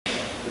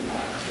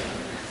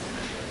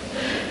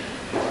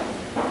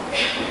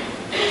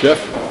Jeff?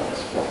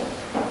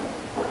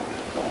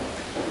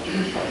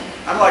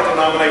 I'd like to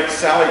nominate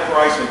Sally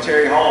Price and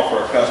Terry Hall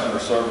for a Customer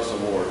Service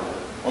Award.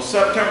 On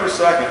September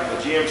 2nd, the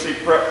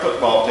GMC Prep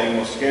football team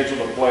was scheduled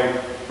to play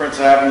Prince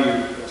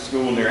Avenue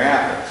School near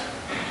Athens.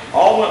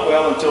 All went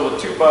well until the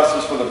two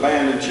buses for the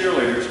band and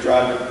cheerleaders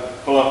tried to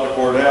pull up to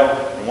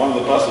Cordell, and one of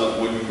the buses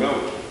wouldn't go.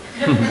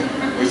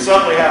 We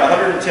suddenly had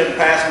 110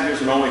 passengers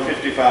and only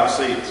 55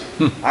 seats.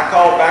 I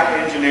called back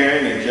to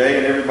engineering, and Jay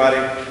and everybody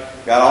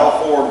got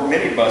all 4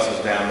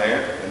 minibuses down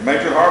there, and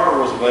Major Harbor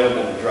was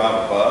available to drive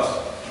a bus,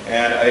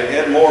 and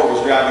Ed Moore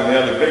was driving the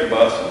other big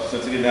bus, and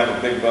since he didn't have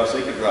a big bus,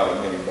 he could drive a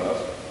minibus.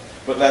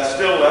 But that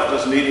still left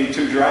us needing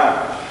 2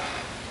 drivers.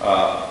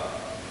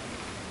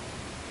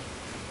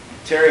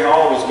 Terry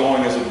Hall was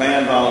going as a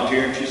band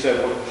volunteer, and she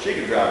said, well, she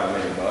could drive a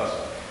minibus.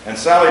 And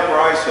Sally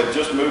Price had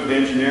just moved to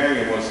engineering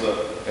and was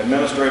the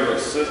administrative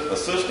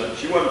assistant.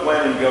 She wasn't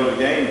planning to go to the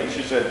game, but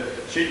she said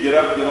she'd get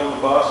up, get on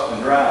the bus,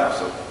 and drive.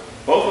 So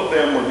both of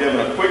them were given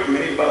a quick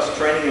minibus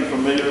training and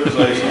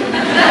familiarization.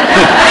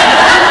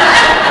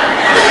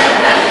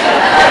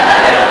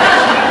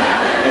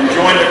 And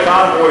joined a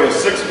convoy of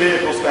 6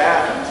 vehicles to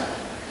Athens.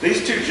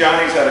 These 2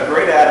 Johnnies had a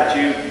great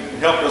attitude and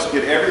helped us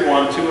get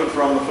everyone to and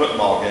from the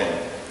football game.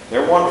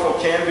 Their wonderful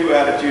can-do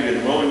attitude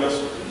and willingness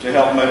to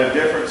help made a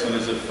difference and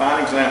is a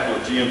fine example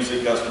of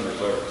GMC customer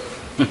service.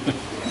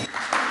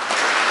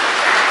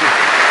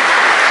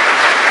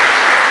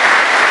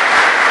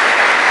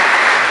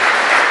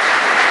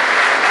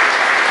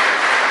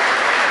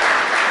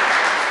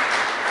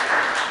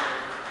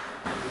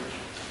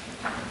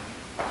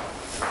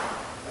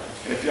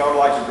 And if y'all would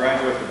like to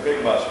graduate to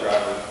big bus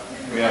drivers,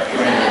 we have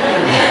training.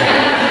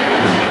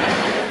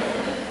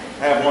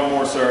 I have one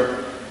more, sir.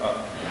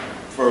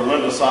 For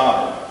Linda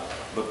Sovereign.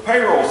 The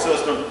payroll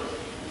system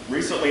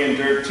recently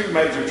endured 2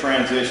 major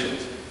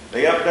transitions.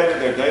 They updated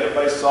their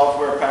database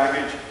software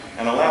package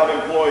and allowed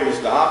employees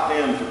to opt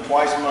in for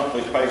twice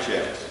monthly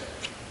paychecks.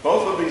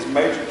 Both of these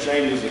major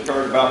changes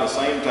occurred about the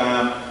same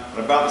time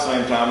and about the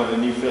same time of the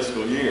new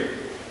fiscal year.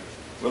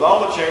 With all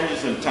the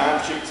changes in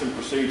timesheets and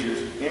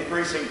procedures,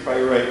 increasing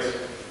pay rates,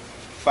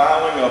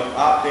 filing of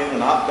opt-in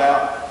and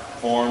opt-out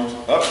forms,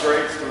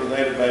 upgrades to the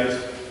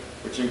database,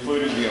 which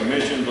included the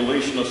omission,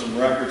 deletion of some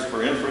records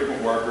for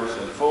infrequent workers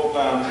and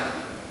full-time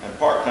and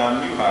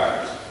part-time new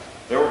hires.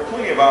 There were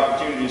plenty of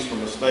opportunities for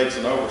mistakes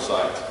and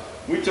oversights.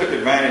 We took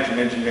advantage in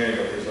engineering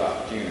of these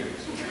opportunities.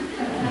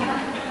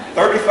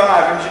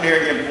 35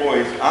 engineering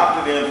employees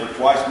opted in for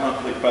twice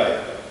monthly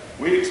pay.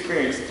 We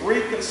experienced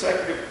 3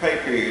 consecutive pay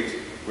periods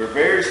where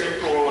various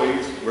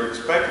employees were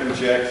expecting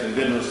checks and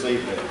didn't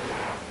receive them.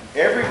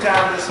 Every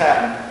time this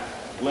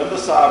happened, Linda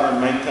Sovereign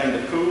maintained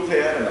a cool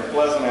head and a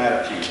pleasant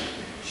attitude.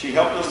 She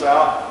helped us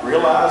out,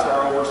 realized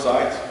our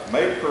oversights,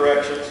 made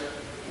corrections,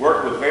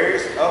 worked with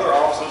various other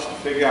offices to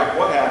figure out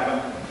what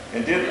happened,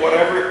 and did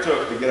whatever it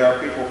took to get our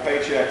people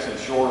paychecks in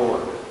short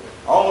order.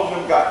 All of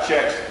them got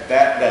checks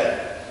that day.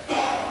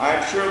 I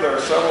am sure there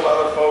are several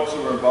other folks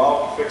who were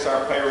involved to fix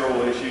our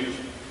payroll issues,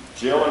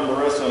 Jill and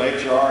Marissa in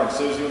HR and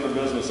Susie in the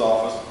business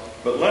office,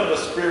 but Linda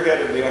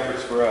spearheaded the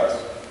efforts for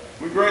us.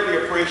 We greatly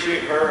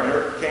appreciate her and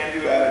her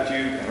can-do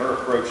attitude and her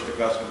approach to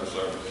customer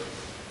service.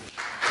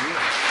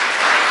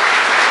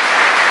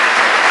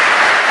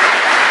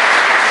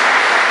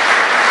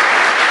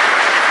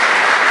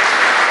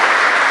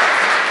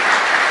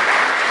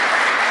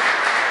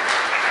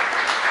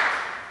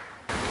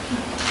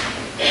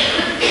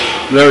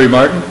 Larry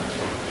Martin.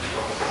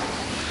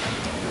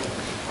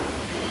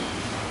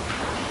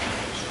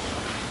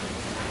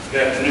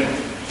 Good afternoon.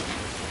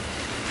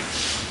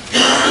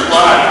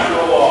 July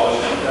 12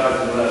 August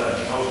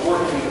 2011, I was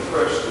working in the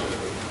prep school.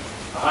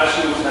 The high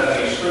school was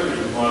having a scrimmage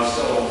with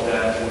Monticello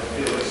down on the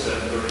field at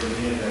 7:30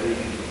 p.m. that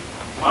evening.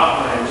 My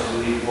plan was to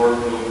leave work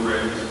and go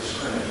directly to the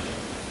scrimmage.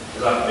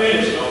 As I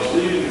finished, I was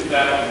leaving the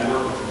faculty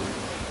workroom.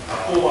 I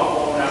pulled my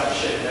phone out to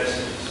check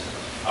messages.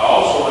 I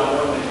also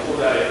unknowingly pulled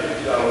out a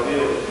 $50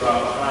 bill that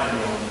dropped behind me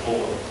on the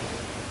floor.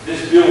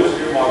 This bill was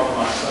earmarked for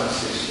my son's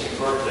 16th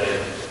birthday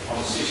on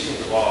the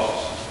 16th of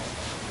August.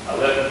 I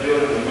left the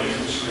building and went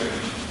to the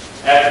scrimmage.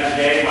 After the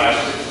game, my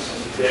assistant sent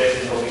the desk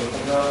and told me to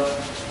clean up.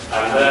 I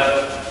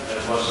left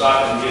and was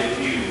stopping to get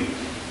fuel.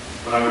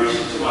 When I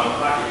reached into my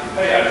pocket to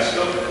pay, I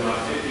discovered that my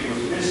 50 was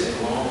missing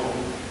along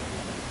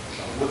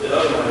with the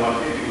other one. My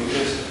 50 was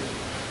missing.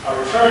 I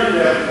returned to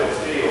the Avenue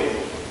field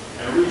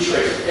and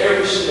retraced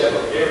every step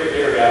of every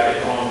area I had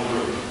gone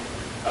through.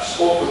 I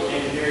spoke with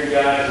engineering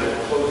guys that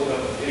were closing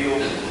up the field.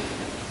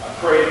 I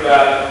prayed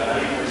about it, and I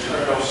even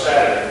returned on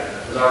Saturday,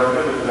 because I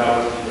remembered that I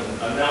was in the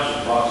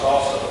announcement box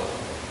also.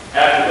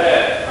 After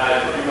that, I had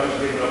pretty much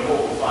given up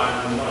hope of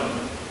finding the money.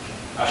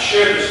 I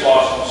shared this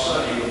loss on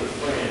Sunday with a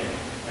friend,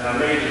 and I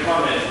made the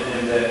comment to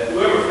them that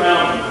whoever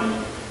found the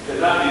money could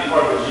not be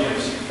part of the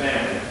GMC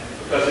family,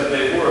 because if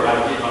they were,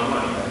 I'd get my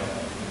money back.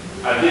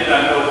 I did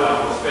not know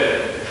how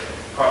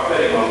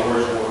prophetic my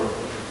words were.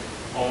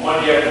 On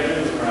Monday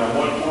afternoon around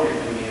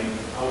 1:40 p.m.,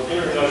 I was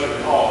entering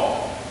Usher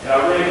Hall, and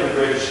I ran into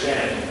Greg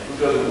Stanley, who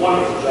does a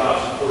wonderful job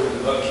supporting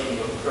the upkeep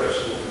of the prep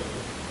school.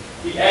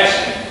 He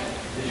asked me,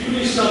 "Did you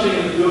leave something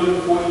in the building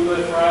before you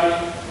left Friday?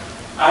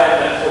 I had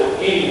not told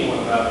anyone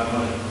about the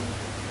money.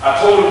 I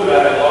told him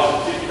that I had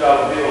lost a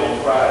 $50 bill on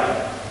Friday.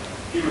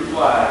 He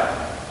replied,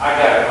 I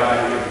got it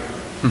right here.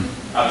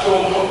 I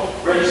told him,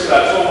 Reggie said,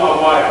 I told my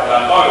wife that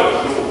I thought it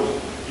was yours.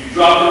 You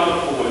dropped it on the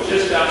floor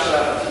just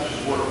outside the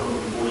teacher's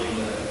workroom before you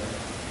left.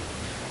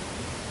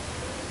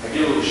 I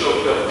get a little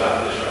choked up about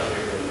this right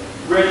here.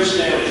 Reggie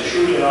Stanley is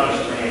truly an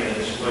honest man and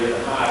displayed the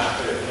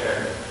highest trait of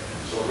character.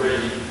 So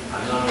Reggie, I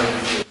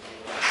nominate you.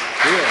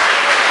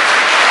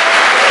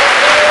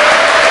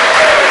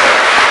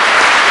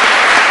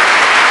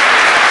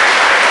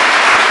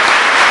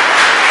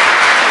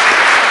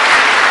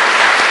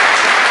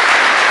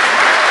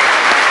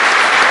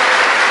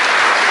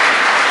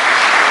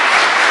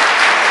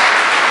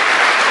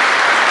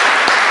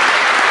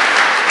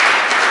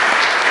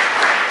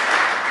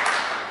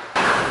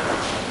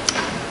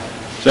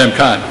 Sam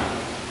Khan.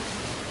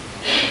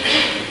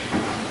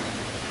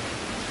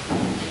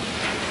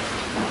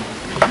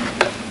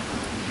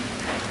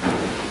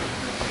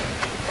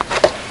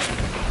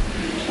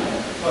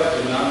 I'd like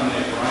to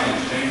nominate Ryan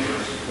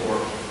Chambers for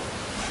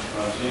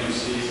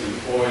GMC's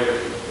Employee of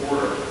the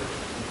Quarter.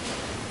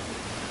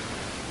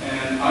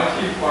 And IT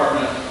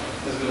department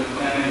has been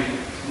planning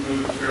to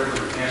move the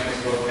Fairburn campus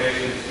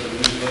location to a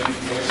new living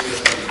voice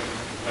system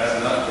as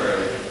an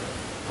upgrade.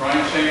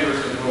 Ryan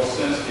Chambers and Will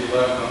Sinski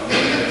left on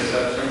Wednesday,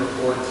 September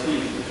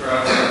 14th to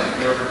travel to the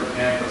Fairburn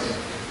campus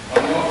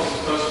on what was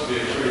supposed to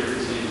be a pretty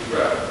routine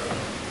trip.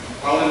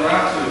 While en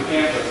route to the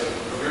campus,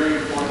 a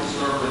very important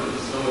server in the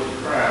facility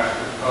crashed,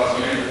 which caused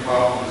major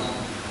problems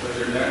with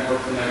their network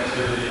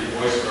connectivity and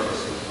voice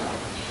services.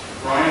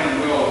 Ryan and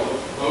Will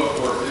both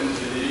worked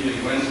into the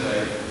evening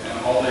Wednesday and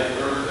all day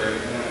Thursday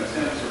in an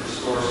attempt to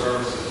restore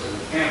services to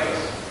the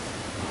campus.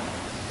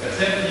 At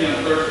 10 p.m.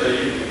 Thursday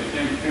evening, it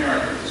became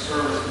apparent that the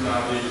service could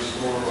not be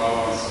restored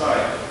while on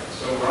site.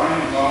 So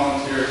Ryan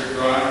volunteered to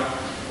drive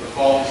the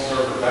faulty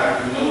server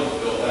back to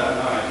Milledgeville that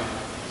night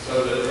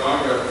so that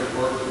Drago could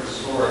work to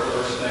restore it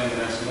first thing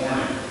the next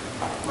morning.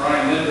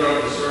 Ryan then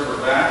drove the server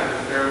back to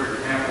the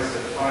Fairburn campus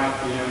at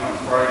 5 p.m. on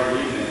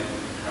Friday evening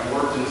and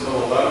worked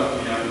until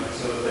 11 p.m.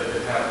 so that they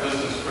could have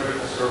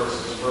business-critical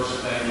services first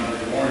thing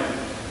Monday morning.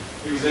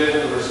 He was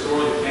able to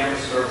restore the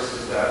campus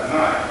services that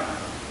night.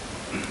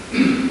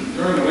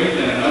 During the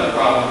weekend, another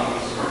problem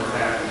with the server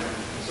happened,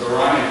 so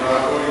Ryan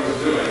dropped what he was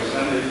doing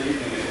Sunday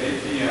evening at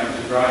 8 p.m.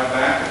 to drive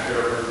back to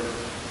Fairburn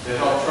to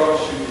help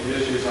troubleshoot the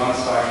issues on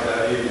site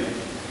that evening.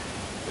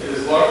 It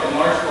is in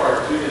large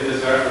part due to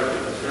his effort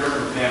that the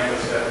Fairburn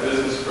campus had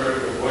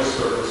business-critical voice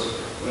service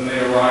when they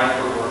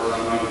arrived for work on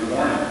Monday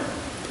morning.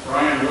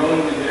 Ryan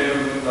willingly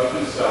gave up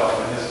himself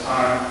and his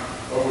time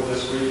over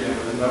this weekend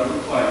with no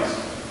complaints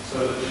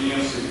so that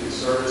GMC could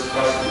serve its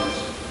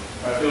customers.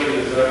 I feel that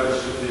his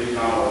efforts should be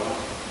acknowledged.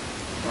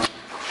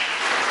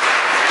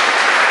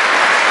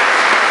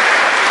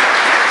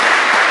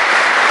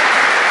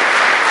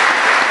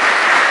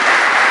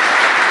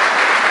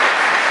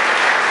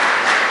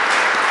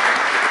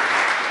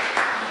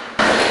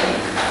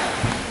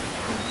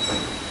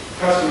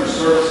 Customer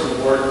Service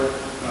Award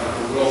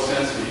for Will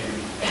Sinski.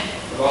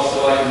 I'd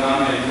also like to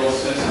nominate Will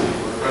Sinski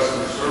for the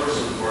Customer Service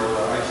Award.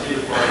 The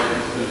IT department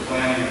has been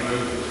planning a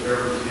move to the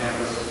Fairburn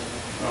campus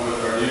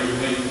with our new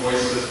link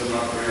voice system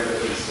upgrade,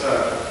 as we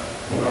said.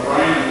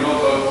 Ryan and Will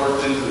both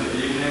worked into the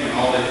evening and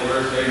all day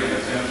Thursday in an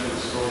attempt to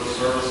restore the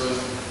services,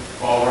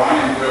 while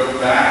Ryan drove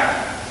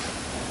back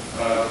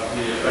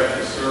the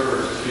affected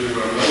servers to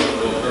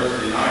Milledgeville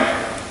Thursday night.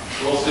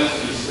 Will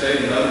Sinski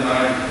stayed another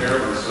night in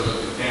Fairburn so that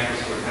the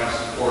campus would have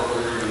support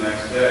through the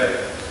next day.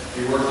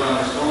 He worked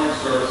on restoring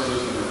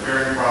services and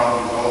repairing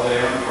problems all day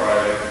on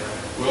Friday.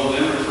 Will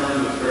then return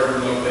to the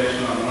Fairburn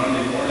location on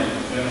Monday morning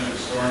to finish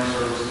restoring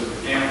service to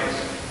the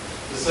campus.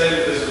 To say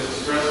that this was a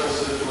stressful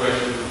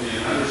situation would be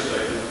an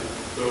understatement,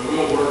 but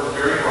Will worked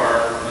very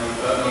hard and with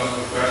utmost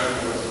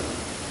professionalism.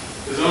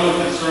 His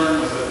only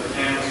concern was that the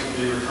campus would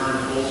be returned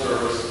to full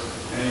service,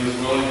 and he was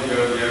willing to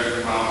go the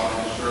extra mile to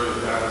ensure that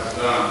that was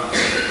done.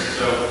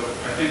 So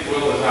I think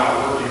Will is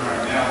out working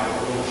right now,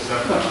 but we'll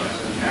accept that as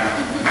we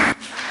can.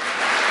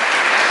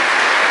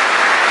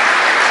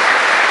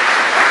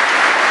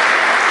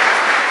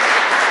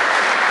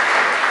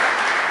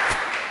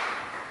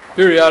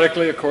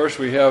 Periodically, of course,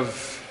 we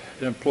have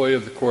an Employee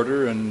of the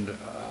Quarter, and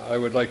I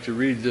would like to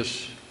read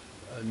this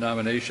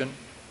nomination.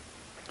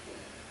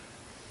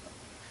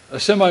 A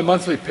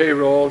semi-monthly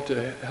payroll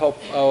to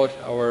help out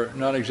our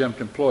non-exempt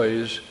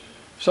employees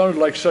sounded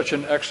like such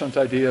an excellent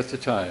idea at the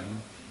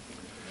time.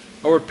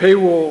 Our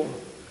payroll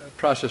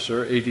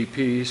processor,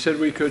 ADP, said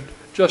we could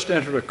just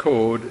enter a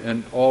code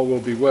and all will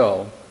be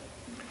well.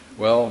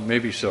 Well,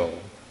 maybe so.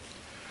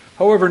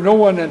 However, no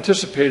one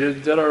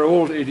anticipated that our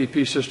old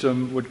ADP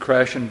system would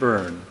crash and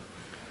burn.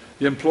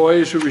 The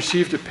employees who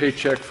received a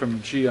paycheck from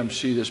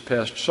GMC this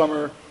past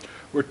summer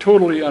were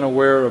totally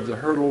unaware of the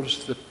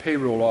hurdles the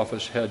payroll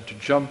office had to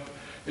jump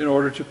in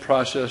order to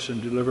process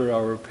and deliver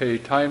our pay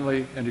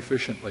timely and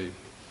efficiently.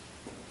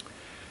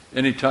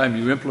 Anytime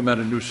you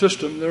implement a new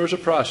system, there is a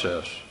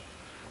process.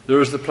 There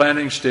is the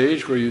planning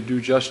stage where you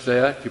do just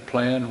that. You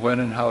plan when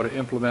and how to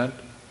implement.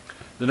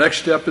 The next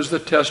step is the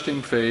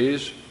testing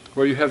phase,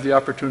 where you have the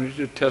opportunity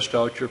to test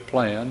out your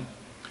plan.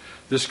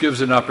 This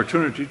gives an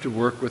opportunity to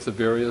work with the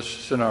various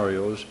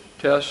scenarios,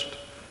 test,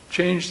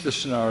 change the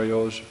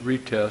scenarios,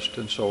 retest,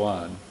 and so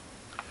on.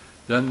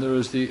 Then there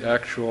is the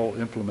actual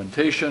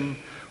implementation,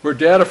 where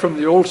data from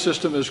the old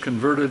system is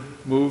converted,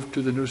 moved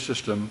to the new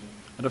system.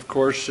 And of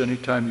course,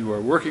 anytime you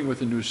are working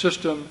with a new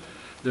system,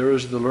 there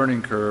is the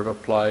learning curve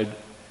applied,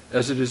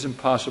 as it is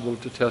impossible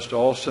to test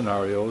all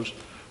scenarios,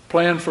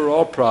 plan for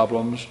all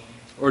problems,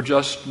 or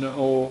just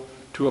know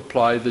to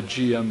apply the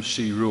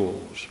GMC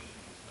rules.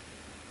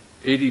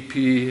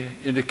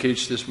 ADP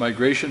indicates this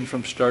migration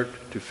from start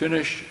to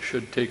finish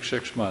should take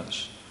 6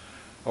 months.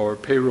 Our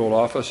payroll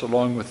office,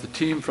 along with the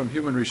team from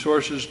Human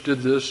Resources,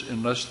 did this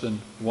in less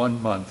than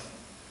 1 month.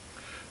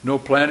 No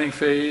planning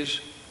phase,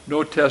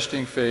 no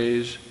testing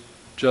phase,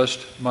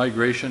 just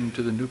migration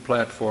to the new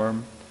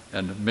platform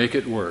and make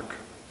it work.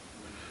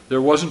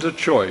 There wasn't a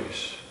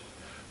choice.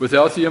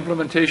 Without the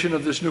implementation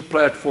of this new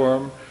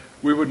platform,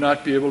 we would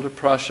not be able to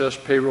process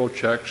payroll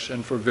checks,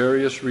 and for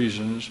various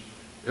reasons,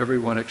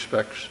 everyone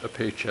expects a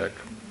paycheck.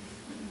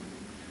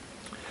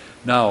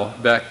 Now,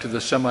 back to the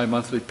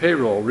semi-monthly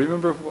payroll.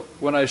 Remember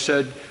when I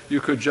said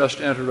you could just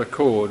enter a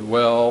code?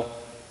 Well,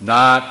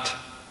 not.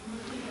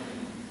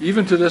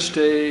 Even to this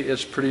day,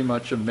 it's pretty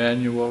much a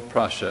manual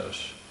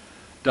process.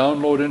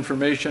 Download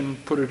information,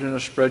 put it in a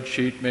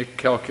spreadsheet, make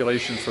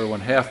calculations for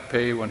 1/2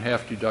 pay,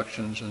 1/2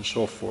 deductions, and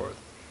so forth.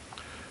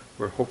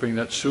 We're hoping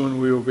that soon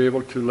we will be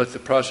able to let the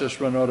process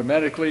run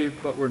automatically,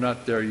 but we're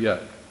not there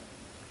yet.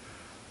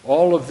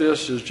 All of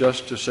this is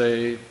just to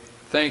say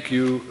thank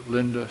you,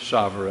 Linda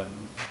Sovereign.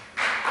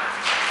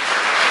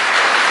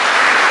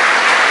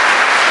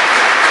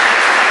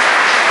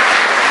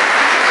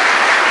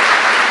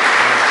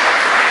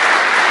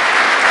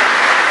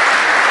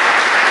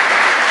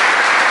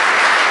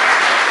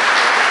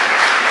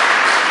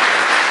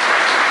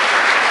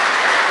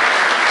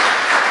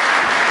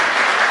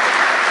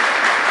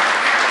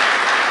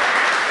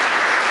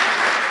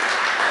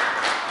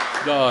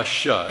 Aw,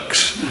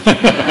 shucks.